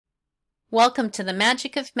Welcome to the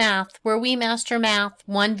magic of math, where we master math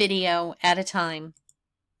one video at a time.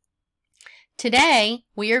 Today,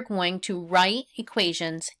 we are going to write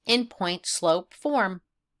equations in point-slope form.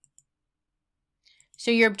 So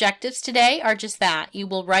your objectives today are just that. You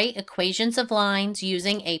will write equations of lines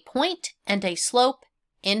using a point and a slope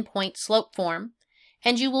in point-slope form,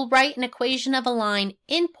 and you will write an equation of a line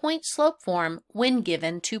in point-slope form when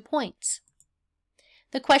given 2 points.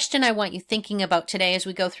 The question I want you thinking about today as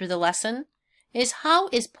we go through the lesson is, how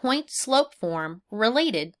is point-slope form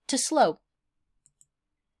related to slope?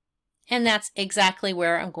 And that's exactly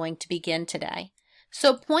where I'm going to begin today.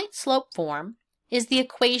 So point-slope form is the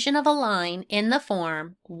equation of a line in the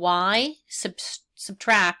form y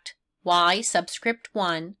subtract y subscript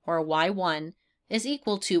 1, or y1, is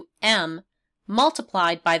equal to m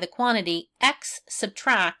multiplied by the quantity x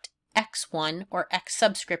subtract x1, or x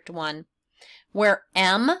subscript 1, where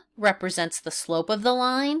m represents the slope of the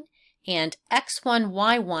line and x1,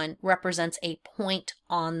 y1 represents a point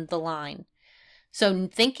on the line. So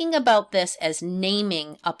thinking about this as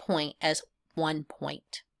naming a point as 1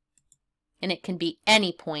 point. And it can be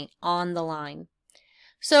any point on the line.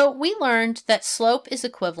 So we learned that slope is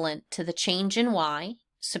equivalent to the change in y,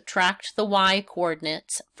 subtract the y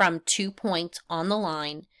coordinates from 2 points on the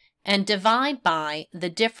line, and divide by the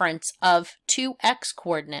difference of 2 x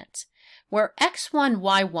coordinates, where x1,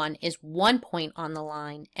 y1 is 1 point on the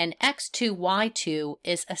line and x2, y2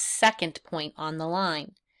 is a second point on the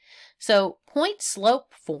line. So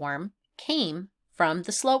point-slope form came from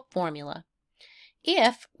the slope formula.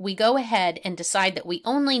 If we go ahead and decide that we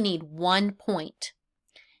only need 1 point,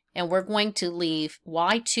 and we're going to leave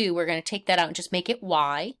y2, we're going to take that out and just make it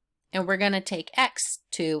y, and we're going to take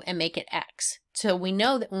x2 and make it x. So we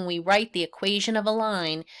know that when we write the equation of a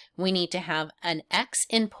line, we need to have an x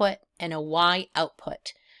input and a y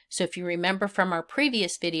output. So if you remember from our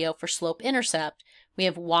previous video for slope-intercept, we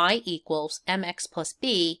have y equals mx plus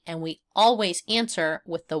b, and we always answer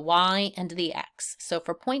with the y and the x. So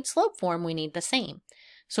for point-slope form, we need the same.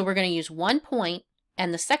 So we're going to use 1 point,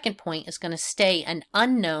 and the second point is going to stay an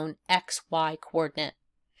unknown xy coordinate.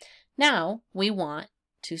 Now we want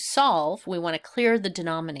to solve, we want to clear the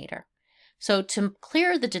denominator. So to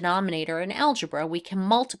clear the denominator in algebra, we can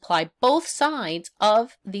multiply both sides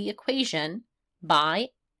of the equation by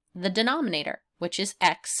the denominator, which is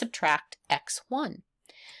x subtract x1.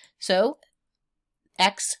 So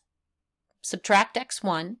x subtract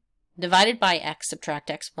x1 divided by x subtract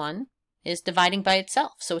x1 is dividing by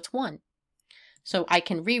itself, so it's 1. So I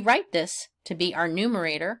can rewrite this to be our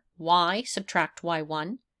numerator, y subtract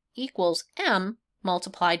y1 equals m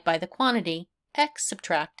multiplied by the quantity x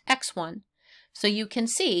subtract x1. So you can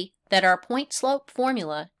see that our point-slope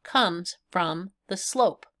formula comes from the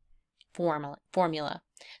slope formula.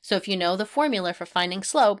 So if you know the formula for finding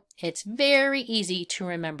slope, it's very easy to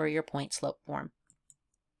remember your point-slope form.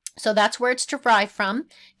 So that's where it's derived from,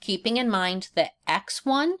 keeping in mind that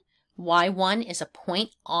x1, y1 is a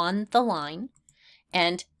point on the line,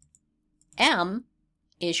 and m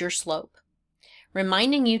is your slope.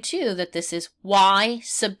 Reminding you too that this is y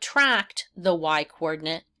subtract the y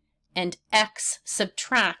coordinate and x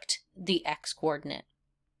subtract the x coordinate.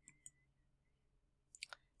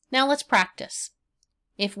 Now let's practice.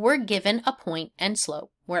 If we're given a point and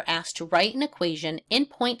slope, we're asked to write an equation in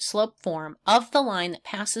point-slope form of the line that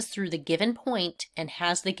passes through the given point and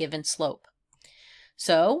has the given slope.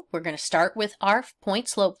 So we're going to start with our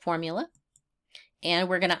point-slope formula, and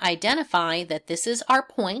we're going to identify that this is our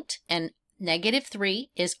point, and -3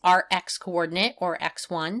 is our x coordinate, or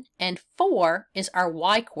x1, and 4 is our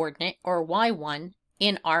y coordinate, or y1,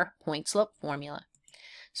 in our point-slope formula.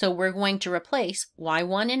 So we're going to replace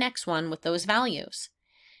y1 and x1 with those values.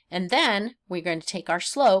 And then we're going to take our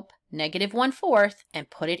slope, -1/4, and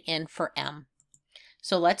put it in for m.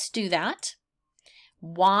 So let's do that.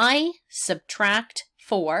 Y subtract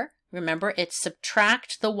 4, remember it's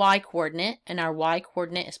subtract the y coordinate, and our y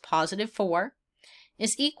coordinate is +4,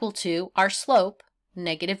 is equal to our slope,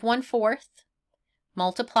 -1/4,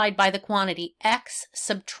 multiplied by the quantity x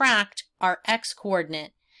subtract our x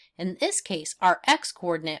coordinate. In this case, our x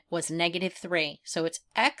coordinate was -3, so it's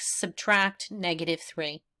x subtract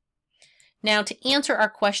 -3. Now to answer our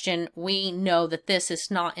question, we know that this is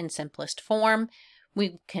not in simplest form.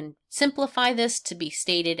 We can simplify this to be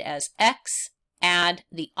stated as x, add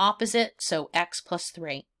the opposite, so x plus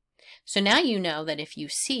 3. So now you know that if you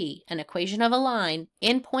see an equation of a line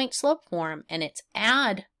in point-slope form and it's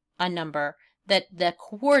add a number, that the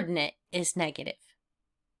coordinate is negative.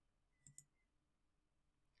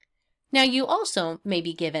 Now you also may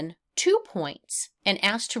be given 2 points and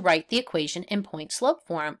asked to write the equation in point-slope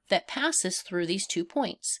form that passes through these 2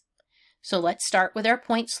 points. So let's start with our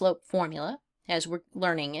point slope formula as we're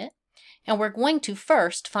learning it. And we're going to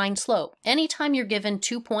first find slope. Anytime you're given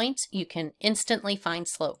 2 points, you can instantly find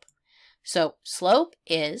slope. So slope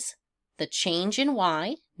is the change in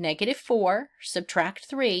y, -4, subtract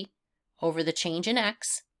 3, over the change in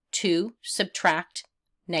x, 2, subtract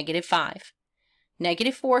 -5.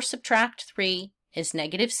 -4 subtract 3 is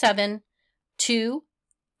 -7. 2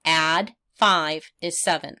 add 5 is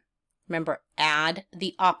 7. Remember, add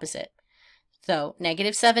the opposite. So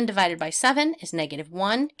 -7 divided by 7 is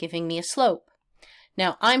 -1, giving me a slope.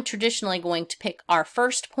 Now, I'm traditionally going to pick our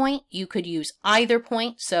first point. You could use either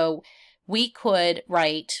point, so we could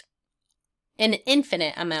write an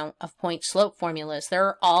infinite amount of point slope formulas.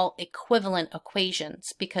 They're all equivalent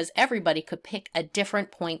equations because everybody could pick a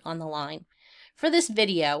different point on the line. For this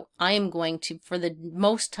video, I am going to, for the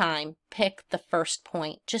most time, pick the first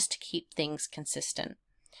point just to keep things consistent.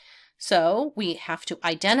 So we have to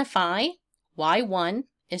identify y1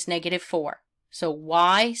 is -4. So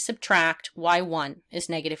y subtract y1 is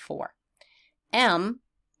 -4. M,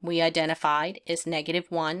 we identified, is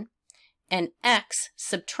 -1. And x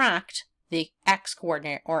subtract the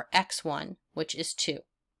x-coordinate, or x1, which is 2.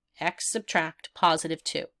 X subtract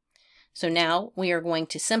 +2. So now we are going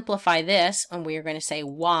to simplify this, and we are going to say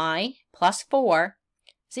y plus 4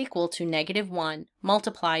 is equal to -1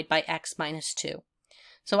 multiplied by x minus 2.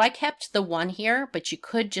 So I kept the 1 here, but you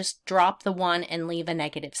could just drop the 1 and leave a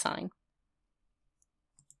negative sign.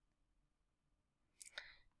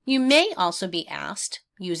 You may also be asked,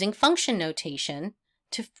 using function notation,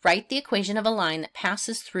 to write the equation of a line that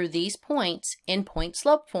passes through these points in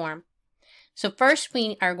point-slope form. So first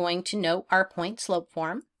we are going to note our point-slope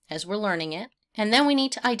form as we're learning it, and then we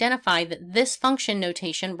need to identify that this function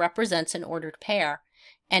notation represents an ordered pair.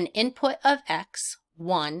 An input of x,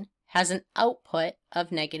 1, has an output of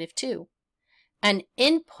 -2. An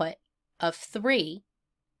input of 3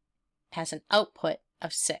 has an output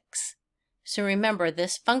of 6. So remember,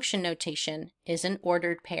 this function notation is an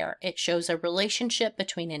ordered pair. It shows a relationship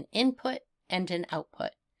between an input and an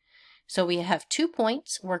output. So we have 2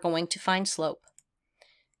 points. We're going to find slope.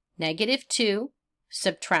 -2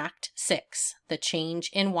 subtract 6, the change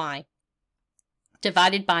in y,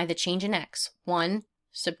 divided by the change in x, 1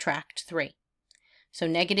 subtract 3. So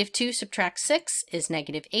 -2 subtract 6 is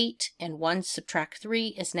 -8, and 1 subtract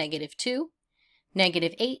 3 is -2.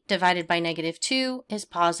 -8 divided by -2 is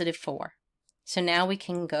 +4. So now we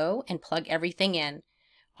can go and plug everything in.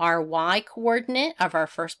 Our y-coordinate of our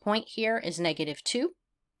first point here is -2.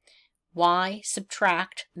 Y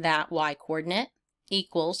subtract that y-coordinate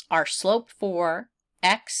equals our slope for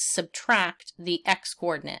x subtract the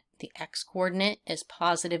x-coordinate. The x-coordinate is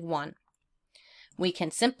 +1. We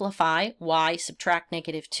can simplify y subtract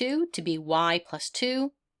 -2 to be y plus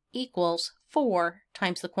 2 equals 4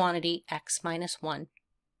 times the quantity x minus 1.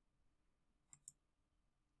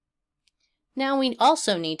 Now we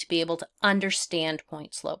also need to be able to understand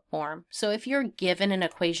point-slope form. So if you're given an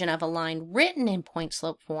equation of a line written in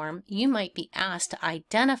point-slope form, you might be asked to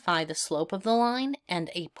identify the slope of the line and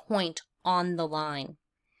a point on the line.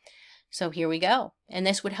 So here we go, and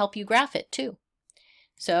this would help you graph it too.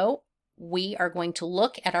 So we are going to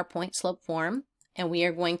look at our point-slope form, and we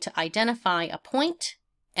are going to identify a point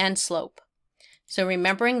and slope. So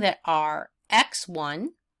remembering that our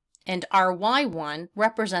x1 and our y1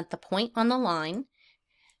 represent the point on the line,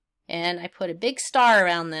 and I put a big star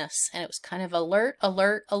around this, and it was kind of alert,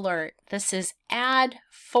 alert, alert. This is add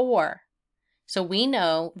 4. So we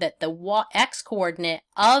know that the x-coordinate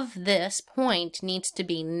of this point needs to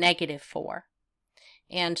be -4.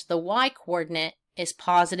 And the y-coordinate is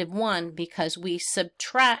 +1 because we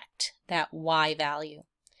subtract that y value.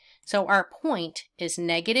 So our point is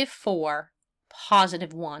 -4,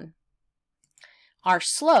 +1. Our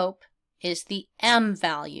slope is the m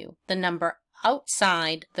value, the number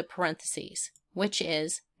outside the parentheses, which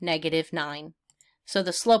is -9. So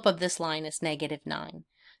the slope of this line is -9.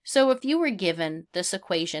 So if you were given this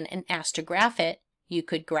equation and asked to graph it, you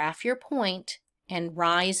could graph your point and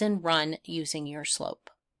rise and run using your slope.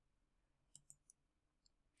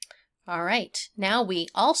 All right, now we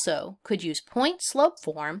also could use point-slope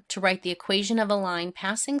form to write the equation of a line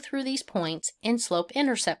passing through these points in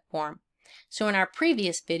slope-intercept form. So in our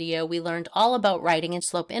previous video, we learned all about writing in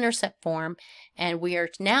slope-intercept form, and we are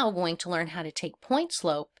now going to learn how to take point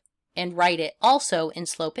slope and write it also in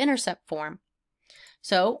slope-intercept form.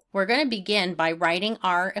 So we're going to begin by writing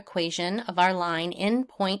our equation of our line in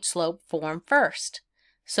point-slope form first.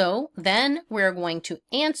 So then we're going to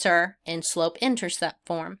answer in slope-intercept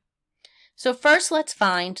form. So first let's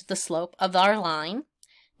find the slope of our line.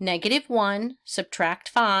 -1 subtract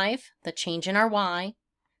 5, the change in our y,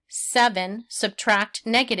 7 subtract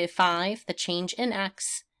 -5, the change in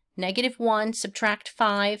x. -1 subtract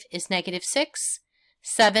 5 is -6.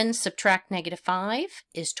 7 subtract -5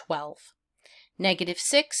 is 12.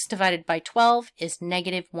 -6 divided by 12 is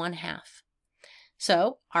 -1/2.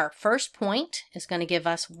 So our first point is going to give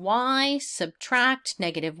us y subtract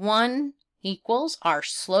 -1 equals our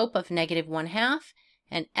slope of -1/2,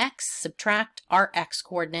 and x subtract our x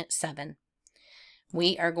coordinate 7.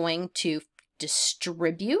 We are going to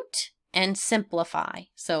distribute and simplify.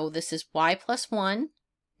 So this is y plus 1,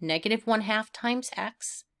 -1/2 times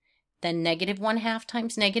x, then -1/2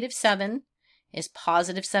 times -7 is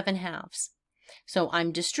 +7/2. So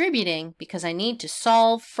I'm distributing because I need to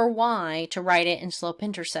solve for y to write it in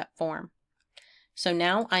slope-intercept form. So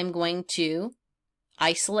now I'm going to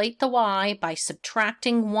isolate the y by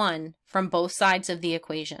subtracting 1 from both sides of the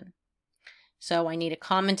equation. So I need a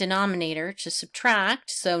common denominator to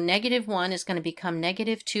subtract, so -1 is going to become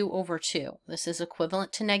 -2/2. This is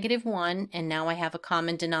equivalent to -1, and now I have a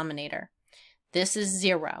common denominator. This is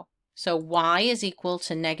 0. So y is equal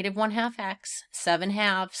to -1/2 x,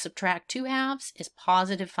 7/2 subtract 2/2 is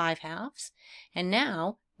 +5/2, and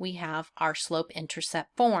now we have our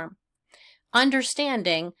slope-intercept form.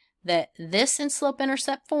 Understanding that this in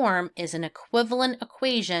slope-intercept form is an equivalent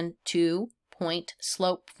equation to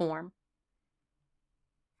point-slope form.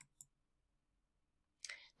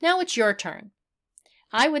 Now it's your turn.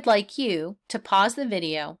 I would like you to pause the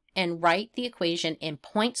video and write the equation in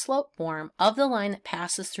point-slope form of the line that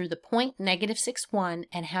passes through the point -6, 1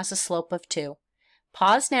 and has a slope of 2.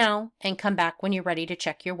 Pause now and come back when you're ready to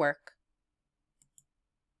check your work.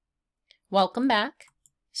 Welcome back.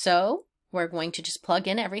 So we're going to just plug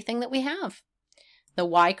in everything that we have. The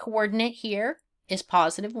y coordinate here is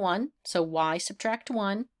 +1, so y subtract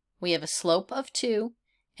 1. We have a slope of 2,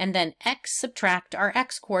 and then x subtract our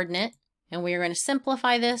x coordinate, and we are going to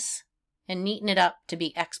simplify this and neaten it up to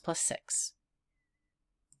be x plus 6.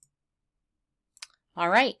 All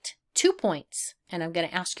right, 2 points, and I'm going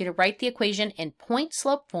to ask you to write the equation in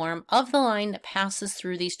point-slope form of the line that passes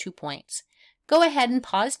through these 2 points. Go ahead and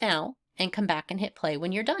pause now and come back and hit play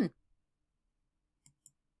when you're done.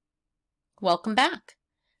 Welcome back.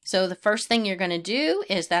 So the first thing you're going to do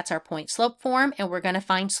is that's our point-slope form, and we're going to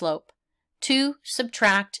find slope. 2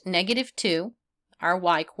 subtract -2, our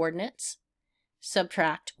y coordinates.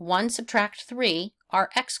 Subtract 1 subtract 3, our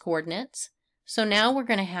x coordinates. So now we're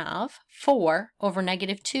going to have 4 over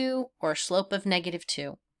 -2, or a slope of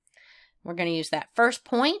 -2. We're going to use that first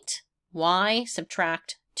point. Y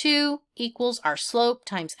subtract 2 equals our slope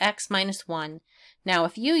times x minus 1. Now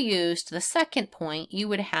if you used the second point, you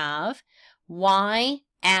would have y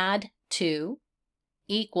add 2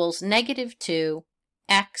 equals -2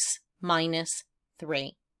 x minus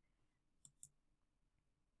 3.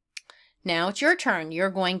 Now it's your turn.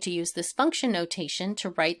 You're going to use this function notation to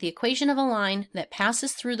write the equation of a line that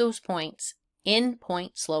passes through those points in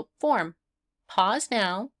point-slope form. Pause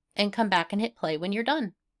now and come back and hit play when you're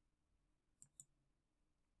done.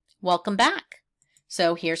 Welcome back.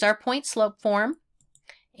 So here's our point-slope form,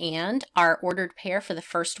 and our ordered pair for the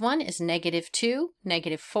first one is -2,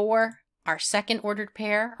 -4. Our second ordered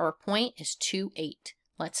pair or point is 2, 8.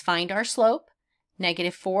 Let's find our slope.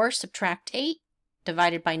 -4 subtract 8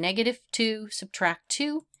 divided by -2 subtract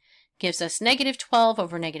 2 gives us -12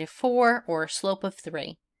 over -4, or a slope of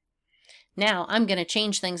 3. Now I'm going to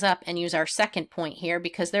change things up and use our second point here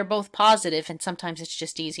because they're both positive and sometimes it's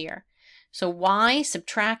just easier. So y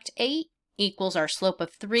subtract 8 equals our slope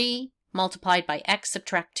of 3 multiplied by x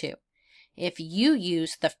subtract 2. If you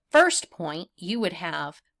use the first point, you would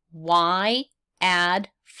have y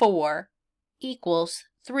add 4 equals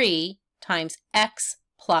 3 times x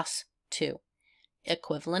plus 2.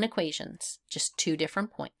 Equivalent equations, just 2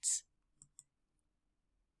 different points.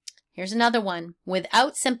 Here's another one.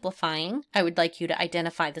 Without simplifying, I would like you to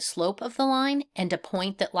identify the slope of the line and a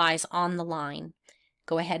point that lies on the line.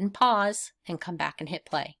 Go ahead and pause and come back and hit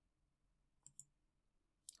play.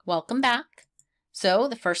 Welcome back. So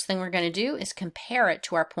the first thing we're going to do is compare it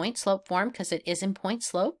to our point-slope form because it is in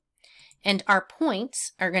point-slope. And our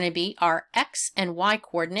points are going to be our x and y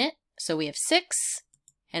coordinate. So we have 6.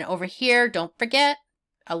 And over here, don't forget,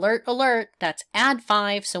 alert, alert, that's add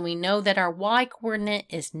 5. So we know that our y coordinate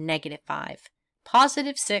is -5.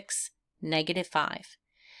 +6, -5.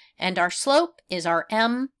 And our slope is our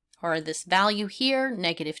m, or this value here,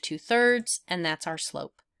 -2/3, and that's our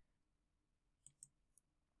slope.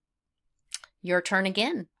 Your turn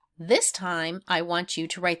again. This time, I want you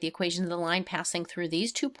to write the equation of the line passing through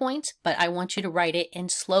these 2 points, but I want you to write it in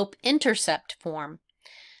slope-intercept form.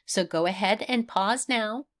 So go ahead and pause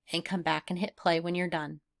now and come back and hit play when you're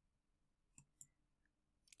done.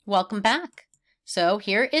 Welcome back. So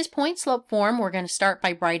here is point slope form. We're going to start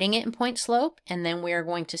by writing it in point slope, and then we are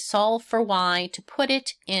going to solve for y to put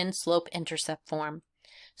it in slope-intercept form.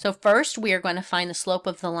 So first we are going to find the slope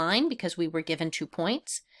of the line because we were given 2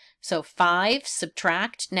 points. So 5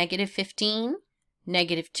 subtract negative 15,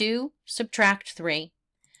 negative 2 subtract 3.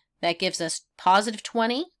 That gives us positive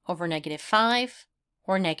 20 over negative 5,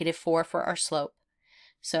 or negative 4 for our slope.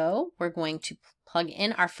 So we're going to plug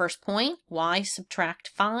in our first point, y subtract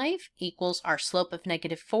 5 equals our slope of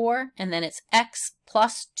negative 4, and then it's x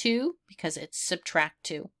plus 2 because it's subtract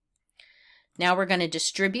 2. Now we're going to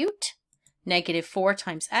distribute. Negative 4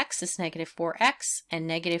 times x is negative 4x, and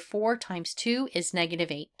negative 4 times 2 is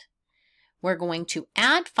negative 8. We're going to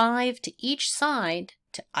add 5 to each side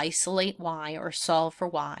to isolate y, or solve for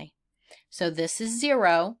y. So this is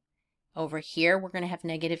 0. Over here, we're going to have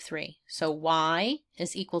negative 3. So y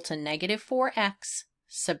is equal to negative 4x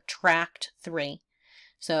subtract 3.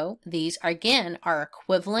 So these, again, are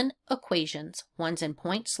equivalent equations. One's in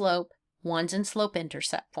point slope, one's in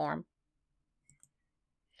slope-intercept form.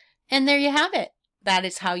 And there you have it. That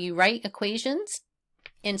is how you write equations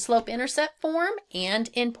in slope-intercept form and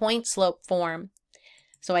in point slope form.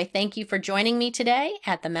 So I thank you for joining me today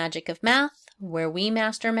at The Magic of Math, where we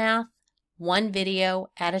master math one video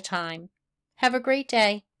at a time. Have a great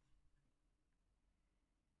day.